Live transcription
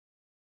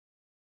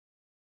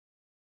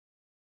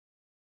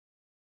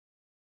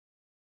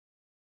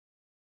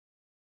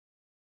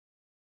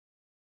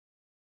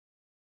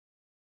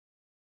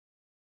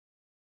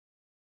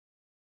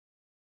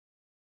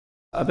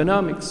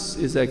Abenomics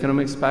is an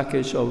economics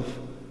package of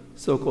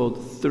so-called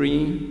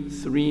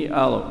three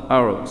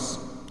arrows.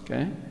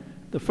 Okay?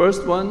 The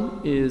first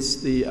one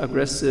is the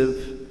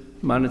aggressive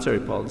monetary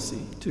policy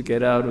to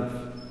get out of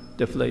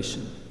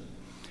deflation.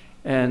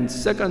 And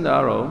second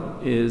arrow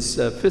is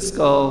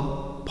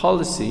fiscal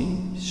policy,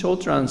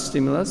 short-run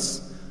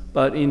stimulus,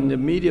 but in the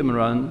medium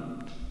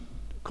run,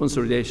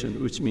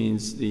 consolidation, which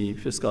means the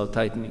fiscal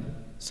tightening.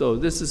 So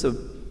this is a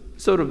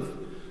sort of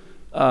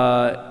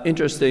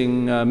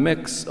interesting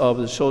mix of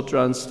the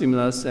short-run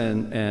stimulus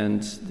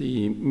and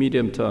the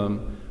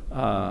medium-term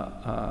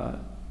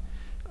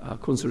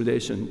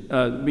consolidation.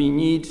 We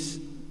need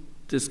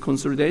this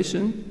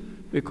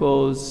consolidation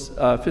because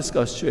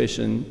fiscal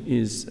situation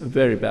is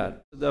very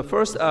bad. The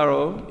first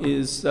arrow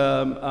is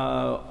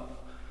on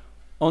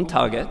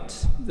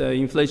target. The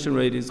inflation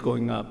rate is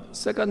going up.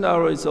 Second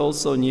arrow is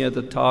also near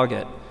the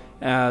target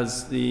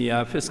as the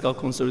fiscal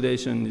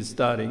consolidation is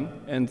starting.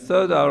 And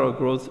third arrow,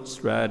 growth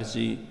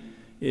strategy,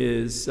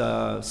 is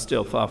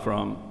still far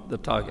from the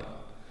target.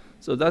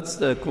 So that's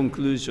the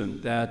conclusion,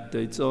 that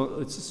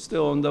it's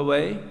still on the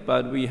way,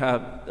 but we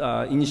have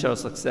initial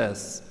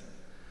success.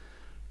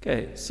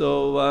 Okay,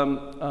 so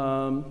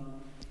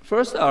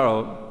first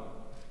arrow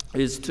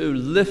is to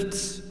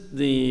lift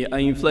the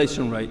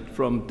inflation rate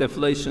from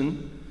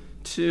deflation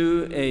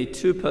to a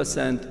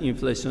 2%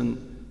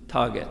 inflation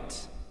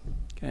target.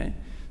 Okay.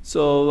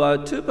 So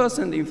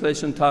 2%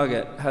 inflation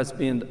target has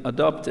been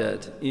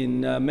adopted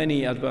in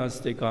many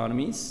advanced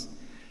economies,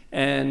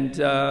 and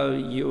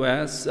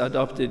US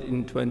adopted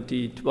in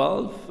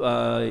 2012.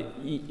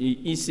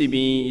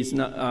 ECB is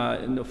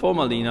not,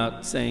 formally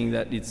not saying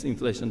that it's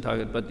inflation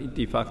target, but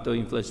de facto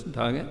inflation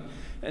target.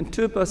 And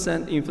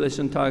 2%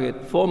 inflation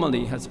target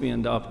formally has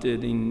been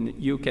adopted in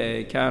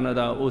UK,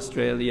 Canada,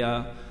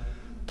 Australia,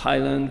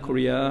 Thailand,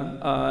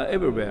 Korea,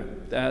 everywhere.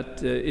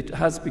 That it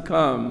has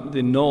become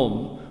the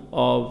norm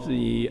of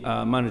the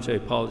monetary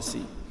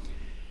policy.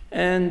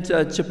 And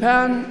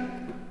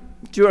Japan,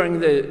 during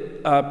the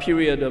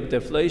period of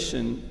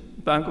deflation,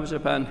 Bank of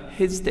Japan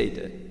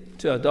hesitated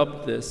to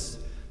adopt this,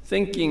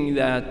 thinking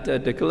that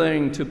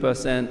declaring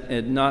 2%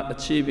 and not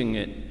achieving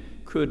it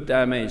could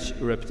damage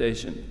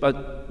reputation.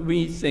 But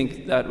we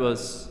think that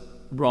was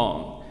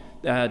wrong,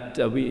 that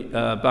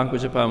Bank of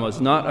Japan was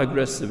not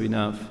aggressive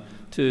enough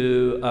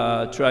to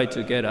try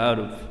to get out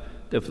of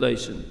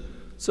deflation.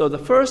 So the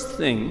first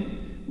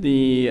thing,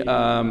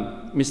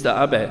 Mr.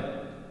 Abe,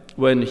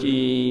 when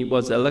he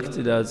was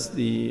elected as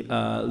the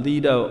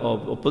leader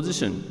of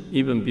opposition,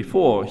 even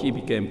before he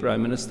became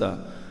Prime Minister,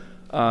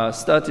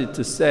 started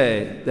to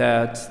say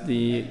that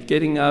the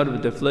getting out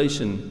of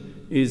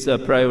deflation is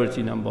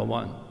priority number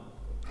one.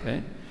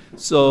 Okay?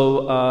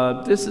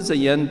 So this is a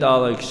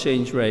yen-dollar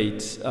exchange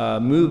rate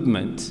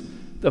movement.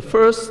 The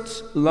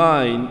first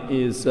line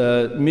is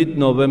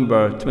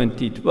mid-November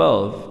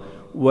 2012,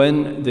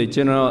 when the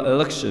general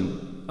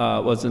election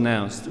was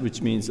announced,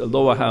 which means the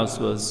lower house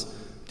was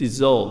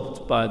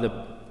dissolved by the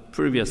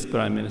previous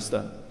prime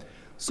minister.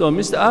 So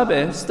Mr.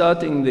 Abe,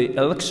 starting the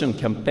election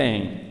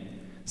campaign,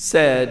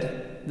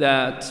 said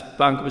that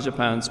Bank of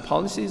Japan's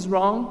policy is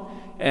wrong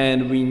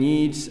and we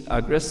need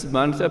aggressive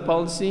monetary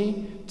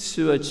policy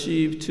to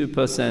achieve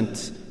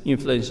 2%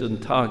 inflation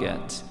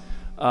target.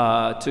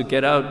 To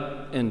get out,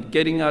 and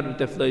getting out of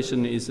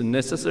deflation is a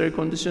necessary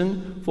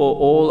condition for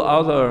all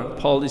other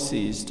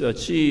policies to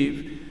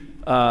achieve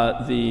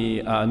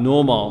the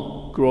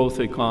normal growth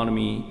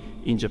economy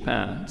in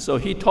Japan. So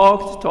he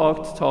talked,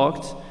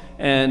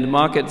 and the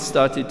market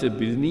started to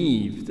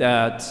believe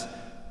that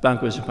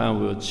Bank of Japan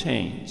will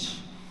change.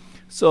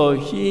 So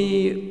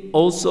he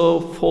also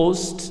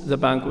forced the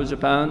Bank of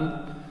Japan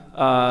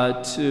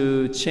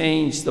to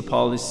change the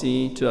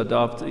policy to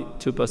adopt a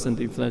 2%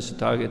 inflation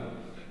target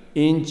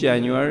in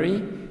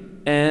January,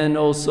 and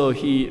also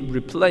he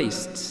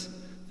replaced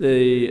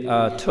the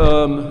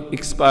term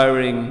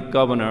expiring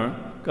Governor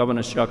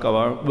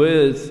Shirakawa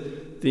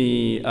with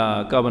the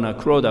Governor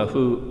Kuroda,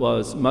 who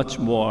was much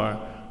more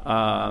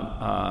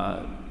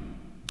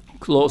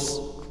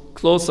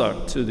closer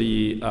to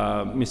the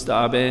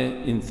Mr.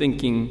 Abe in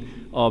thinking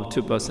of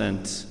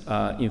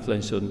 2%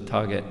 inflation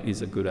target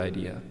is a good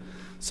idea.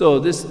 So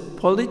this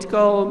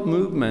political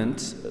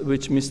movement,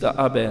 which Mr.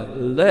 Abe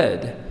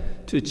led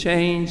to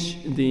change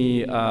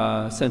the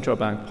central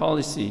bank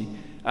policy,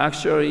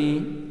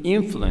 actually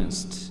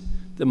influenced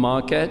the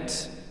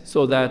market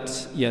so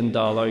that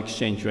yen-dollar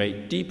exchange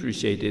rate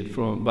depreciated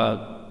from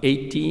about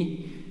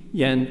 80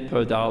 yen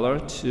per dollar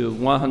to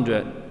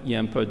 100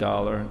 yen per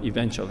dollar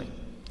eventually.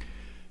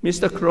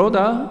 Mr.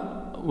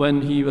 Kuroda,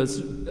 when he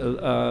was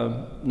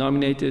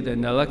nominated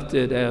and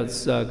elected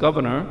as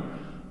governor,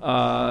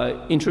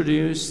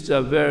 introduced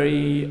a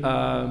very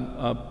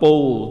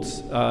bold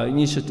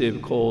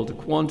initiative called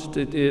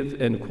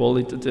quantitative and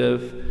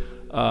qualitative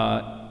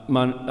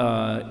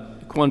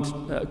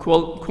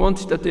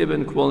quantitative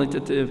and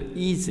qualitative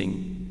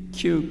easing,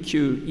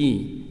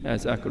 QQE,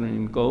 as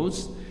acronym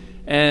goes.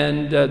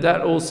 And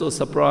that also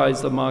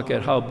surprised the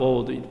market how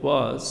bold it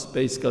was,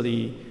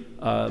 basically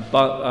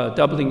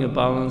doubling a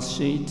balance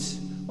sheet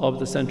of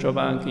the central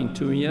bank in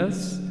 2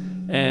 years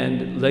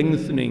and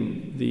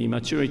lengthening the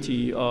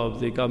maturity of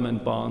the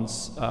government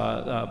bonds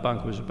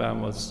Bank of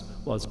Japan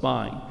was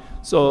buying.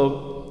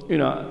 So,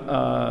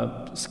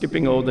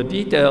 skipping all the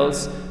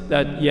details,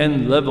 that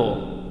yen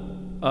level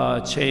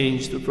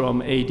changed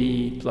from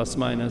 80 plus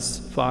minus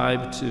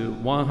 5 to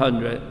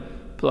 100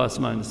 plus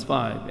minus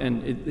 5,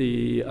 and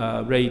the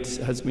rate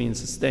has been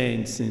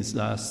sustained since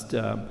last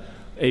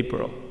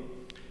April.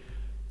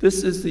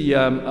 This is the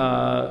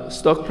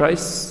stock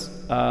price,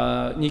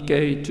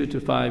 Nikkei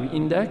 225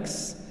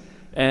 index,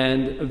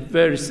 and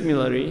very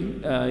similarly,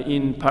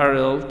 in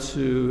parallel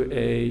to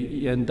a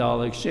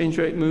yen-dollar exchange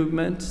rate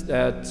movement,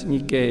 that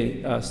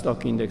Nikkei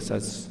stock index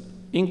has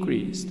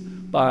increased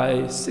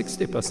by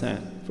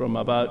 60%, from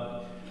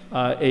about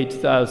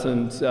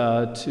 8,000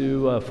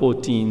 to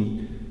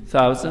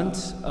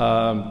 14,000,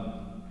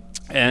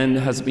 and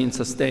has been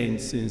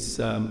sustained since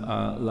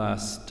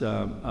last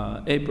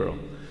April.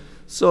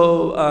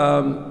 So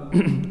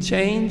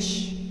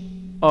change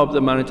of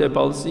the monetary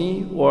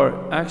policy, or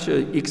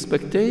actually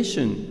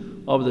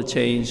expectation of the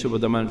change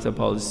of the monetary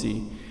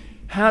policy,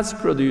 has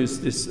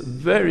produced this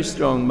very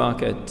strong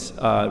market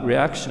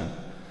reaction.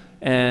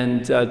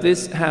 And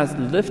this has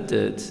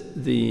lifted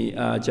the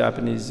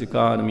Japanese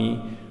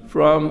economy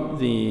from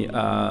the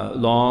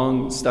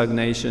long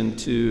stagnation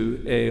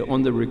to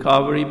on the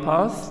recovery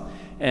path,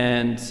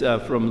 and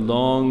from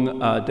long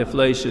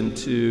deflation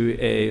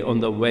to on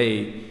the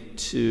way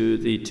to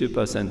the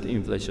 2%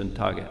 inflation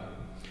target.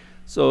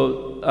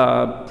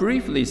 So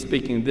briefly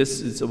speaking,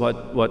 this is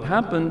what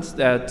happened,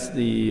 that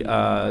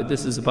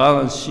this is a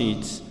balance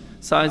sheet,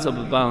 size of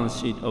the balance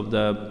sheet of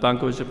the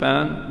Bank of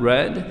Japan,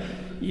 red,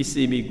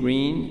 ECB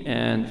green,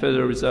 and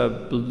Federal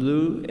Reserve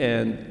blue,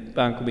 and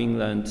Bank of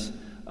England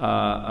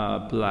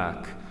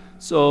black.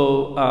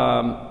 So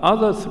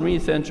other three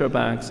central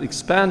banks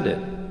expanded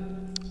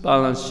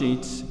balance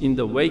sheets in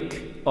the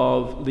wake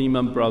of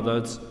Lehman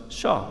Brothers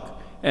shock.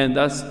 And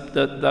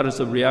that is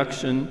a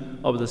reaction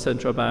of the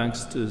central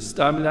banks to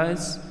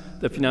stabilize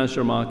the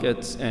financial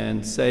markets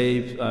and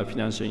save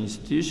financial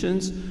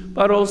institutions,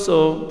 but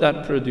also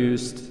that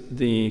produced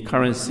the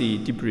currency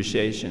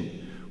depreciation.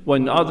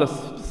 When other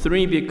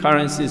three big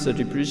currencies are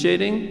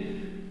depreciating,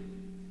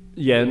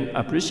 yen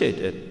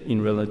appreciated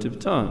in relative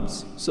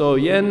terms. So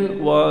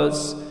yen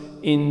was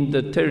in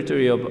the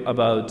territory of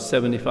about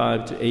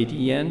 75 to 80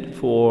 yen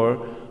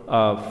for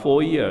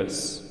 4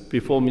 years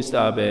before Mr.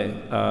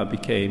 Abe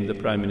became the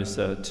Prime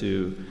Minister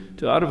to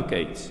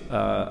advocate,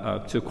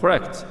 to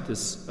correct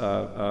this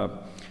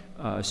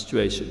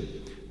situation.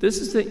 This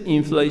is the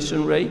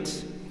inflation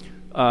rate,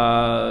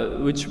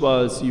 which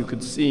was, you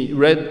could see,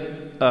 red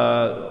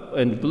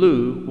and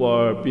blue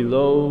were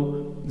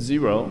below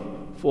zero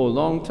for a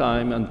long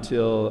time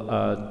until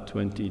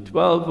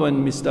 2012,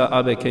 when Mr.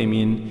 Abe came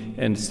in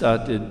and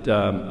started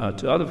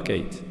to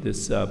advocate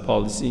this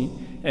policy,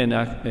 and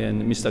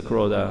Mr.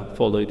 Kuroda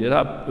followed it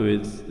up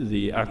with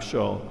the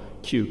actual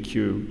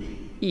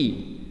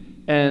QQE.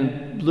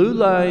 And blue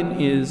line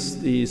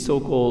is the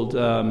so-called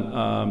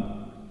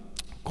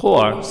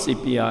core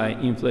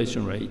CPI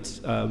inflation rate,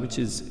 which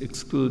is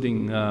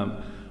excluding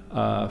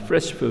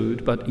fresh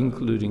food, but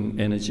including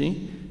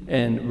energy.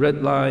 And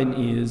red line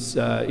is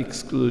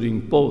excluding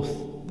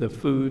both the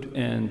food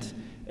and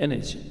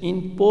energy.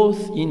 In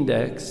both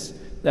index,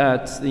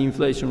 that the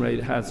inflation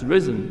rate has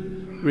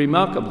risen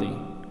remarkably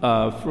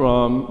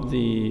from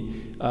the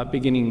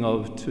beginning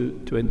of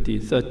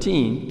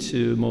 2013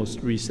 to most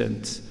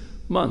recent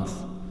month.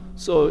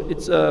 So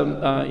it's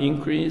an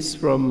increase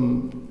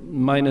from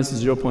minus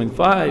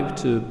 0.5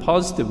 to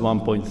positive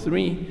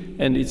 1.3,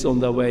 and it's on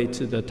the way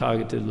to the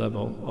targeted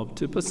level of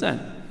 2%.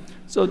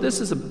 So this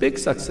is a big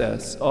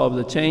success of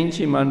the change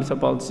in monetary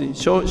policy,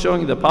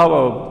 showing the power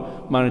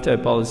of monetary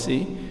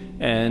policy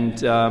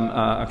and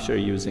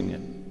actually using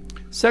it.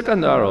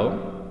 Second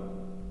arrow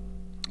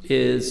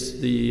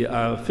is the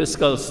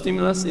fiscal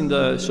stimulus in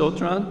the short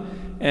run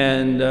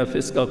and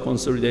fiscal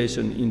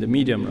consolidation in the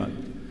medium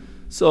run.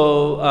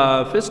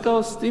 So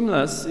fiscal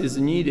stimulus is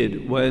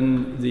needed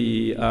when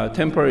the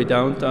temporary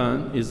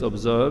downturn is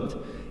observed,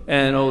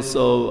 and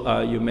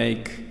also you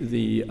make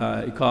the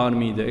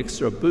economy the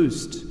extra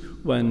boost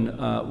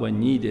when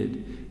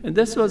needed. And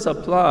this was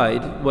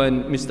applied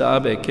when Mr.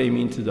 Abe came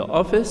into the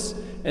office,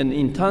 and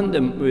in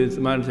tandem with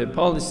monetary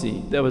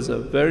policy, there was a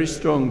very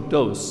strong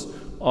dose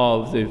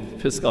of the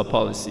fiscal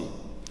policy.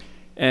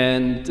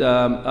 And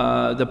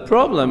the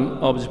problem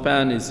of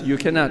Japan is you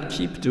cannot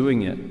keep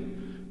doing it,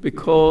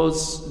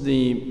 because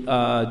the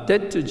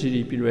debt to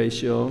GDP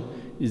ratio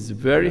is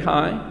very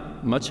high,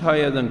 much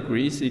higher than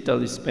Greece,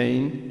 Italy,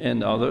 Spain,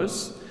 and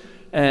others.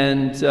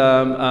 And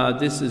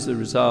this is a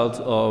result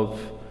of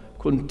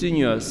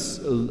continuous,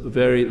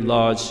 very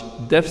large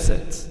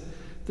deficits.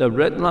 The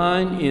red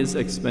line is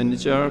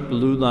expenditure,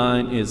 blue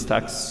line is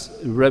tax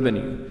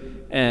revenue.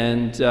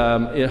 And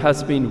it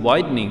has been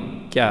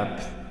widening gap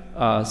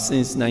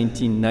since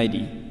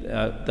 1990.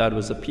 That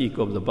was the peak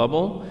of the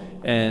bubble.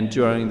 And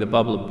during the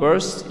bubble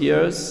burst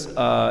years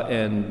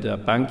and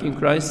banking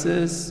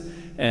crisis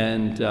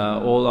and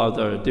all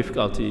other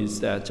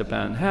difficulties that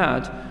Japan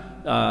had,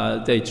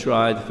 they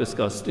tried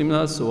fiscal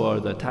stimulus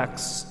or the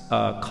tax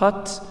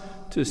cut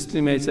to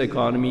stimulate the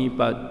economy,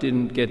 but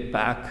didn't get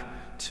back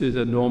to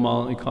the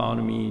normal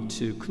economy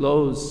to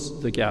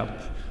close the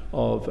gap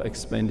of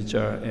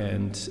expenditure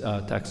and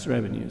tax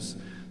revenues.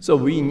 So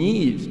we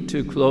need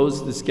to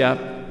close this gap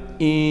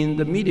in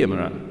the medium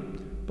run.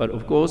 But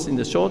of course, in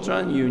the short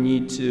run, you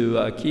need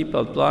to keep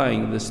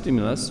applying the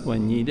stimulus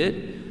when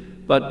needed.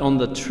 But on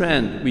the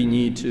trend, we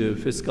need to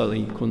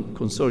fiscally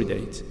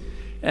consolidate.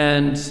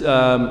 And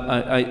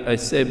I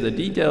saved the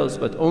details,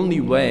 but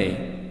only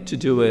way to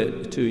do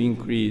it to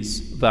increase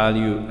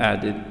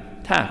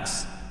value-added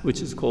tax,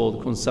 which is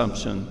called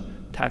consumption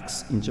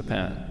tax in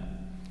Japan.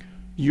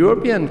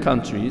 European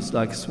countries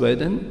like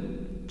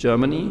Sweden,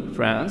 Germany,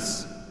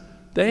 France,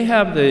 they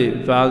have the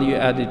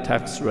value-added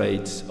tax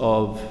rates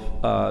of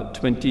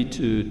 20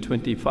 to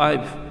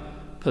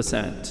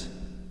 25%.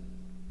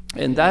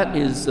 And that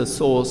is the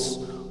source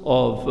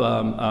of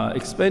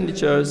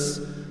expenditures,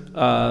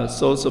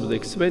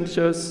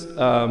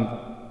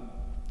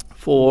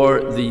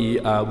 for the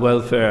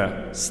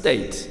welfare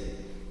state.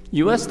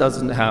 US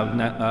doesn't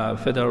have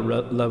federal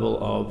level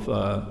of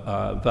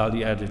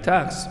value-added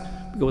tax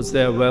because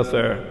their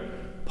welfare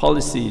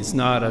policy is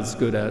not as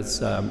good as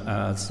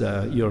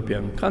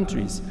European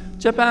countries.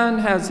 Japan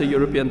has a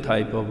European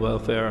type of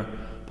welfare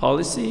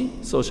policy,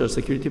 social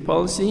security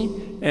policy,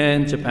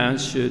 and Japan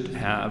should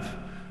have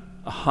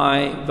a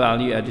high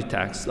value-added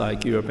tax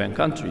like European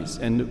countries.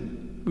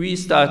 And we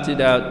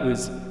started out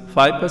with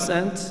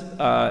 5%,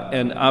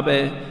 and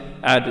Abe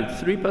added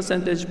 3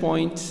 percentage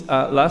points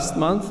last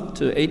month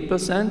to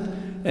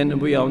 8%,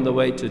 and we are on the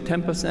way to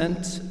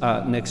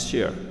 10% next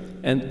year.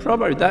 And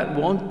probably that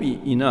won't be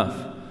enough,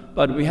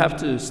 but we have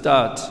to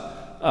start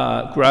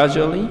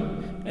gradually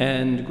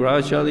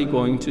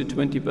going to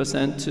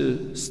 20%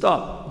 to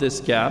stop this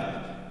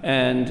gap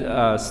and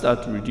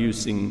start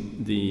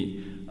reducing the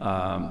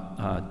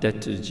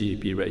debt to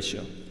GDP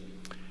ratio.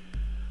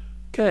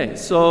 Okay,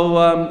 so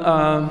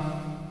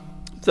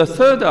the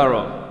third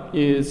arrow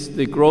is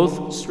the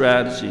growth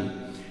strategy.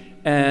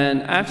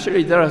 And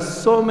actually, there are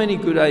so many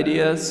good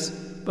ideas,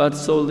 but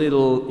so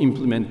little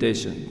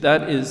implementation.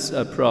 That is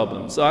a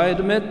problem. So I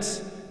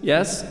admit,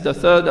 yes, the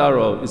third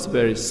arrow is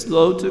very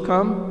slow to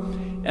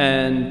come,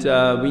 and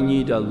we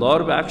need a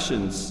lot of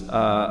actions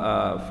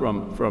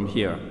from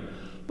here.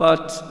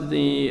 But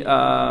there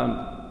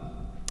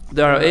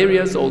are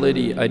areas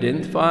already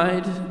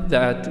identified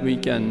that we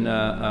can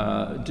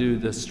do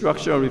the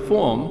structural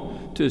reform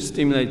to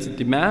stimulate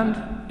demand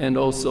and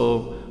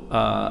also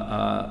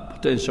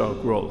potential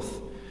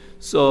growth.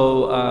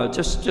 So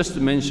just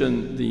to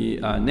mention the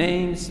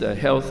names, the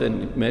health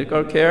and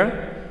medical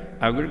care,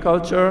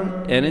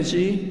 agriculture,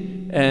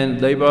 energy,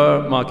 and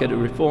labor market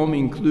reform,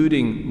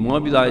 including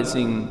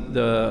mobilizing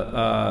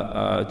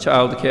the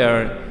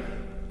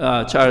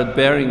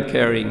childbearing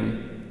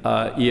caring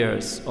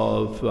years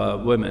of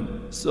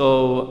women.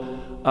 So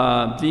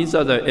these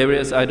are the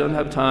areas. I don't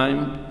have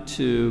time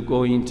to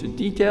go into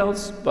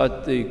details,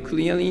 but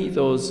clearly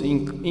those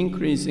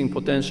increasing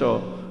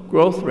potential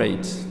growth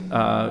rates,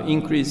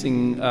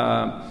 increasing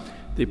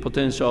the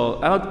potential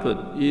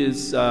output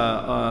is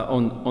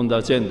on the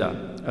agenda.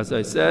 As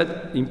I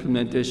said,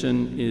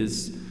 implementation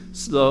is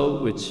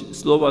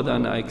slower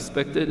than I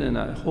expected and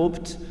I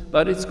hoped,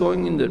 but it's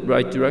going in the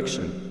right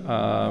direction.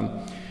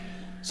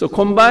 So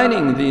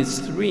combining these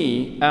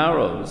three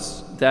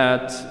arrows,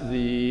 that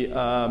we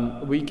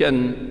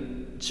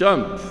can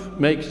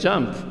make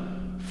jump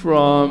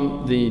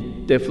from the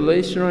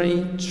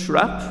deflationary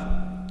trap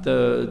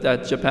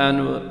that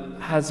Japan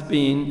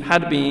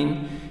had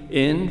been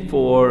in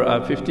for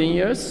 15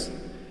 years,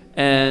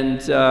 and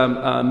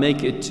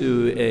make it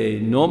to a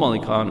normal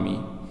economy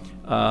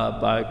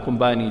by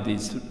combining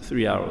these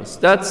three arrows.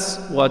 That's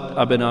what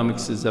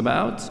Abenomics is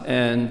about,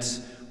 and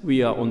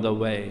we are on the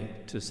way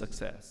to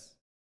success.